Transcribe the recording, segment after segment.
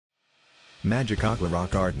Magic Aqua Rock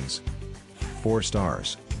Gardens. 4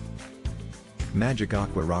 stars. Magic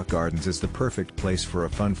Aqua Rock Gardens is the perfect place for a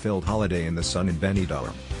fun-filled holiday in the sun in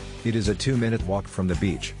Benidorm. It is a 2-minute walk from the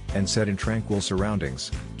beach, and set in tranquil surroundings,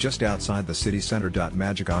 just outside the city center.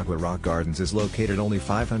 Magic Aqua Rock Gardens is located only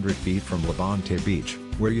 500 feet from Levante Beach,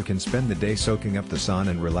 where you can spend the day soaking up the sun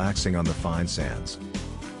and relaxing on the fine sands.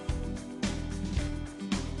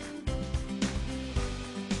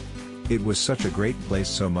 It was such a great place,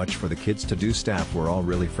 so much for the kids to do. Staff were all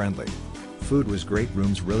really friendly. Food was great,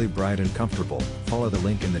 rooms really bright and comfortable. Follow the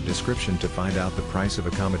link in the description to find out the price of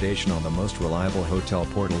accommodation on the most reliable hotel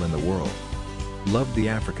portal in the world. Loved the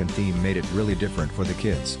African theme, made it really different for the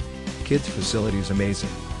kids. Kids facilities amazing.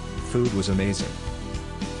 Food was amazing.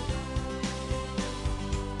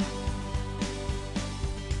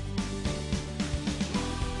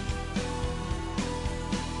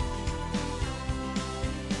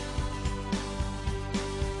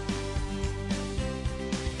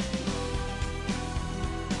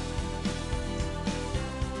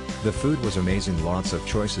 The food was amazing, lots of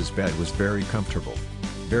choices, bed was very comfortable.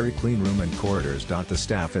 Very clean room and corridors. The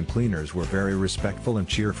staff and cleaners were very respectful and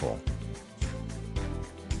cheerful.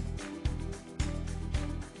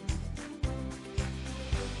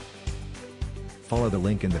 Follow the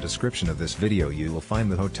link in the description of this video. You will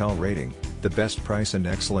find the hotel rating, the best price and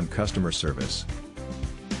excellent customer service.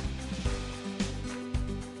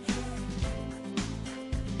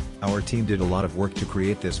 Our team did a lot of work to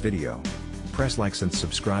create this video. Press likes and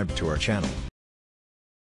subscribe to our channel.